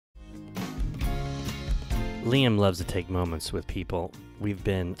Liam loves to take moments with people. We've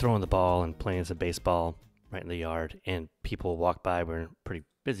been throwing the ball and playing some baseball right in the yard, and people walk by. We're in a pretty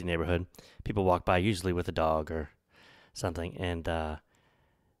busy neighborhood. People walk by usually with a dog or something, and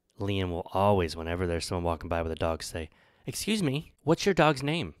Liam will always, whenever there's someone walking by with a dog, say, "Excuse me, what's your dog's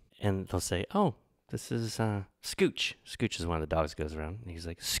name?" And they'll say, "Oh, this is Scooch." Scooch is one of the dogs that goes around. And he's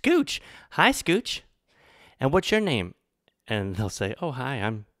like, "Scooch, hi Scooch. And what's your name?" And they'll say, "Oh, hi,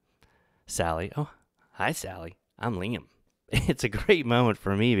 I'm Sally." "Oh, hi Sally, I'm Liam." It's a great moment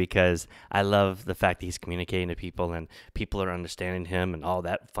for me because I love the fact that he's communicating to people and people are understanding him and all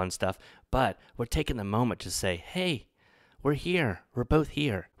that fun stuff. But we're taking the moment to say, hey, we're here. We're both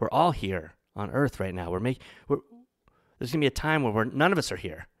here. We're all here on earth right now. There's going to be a time where none of us are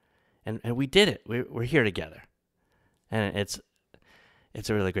here. And we did it. We're here together. And it's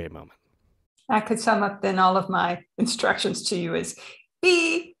a really great moment. I could sum up then all of my instructions to you as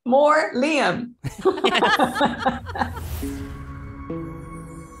be more Liam.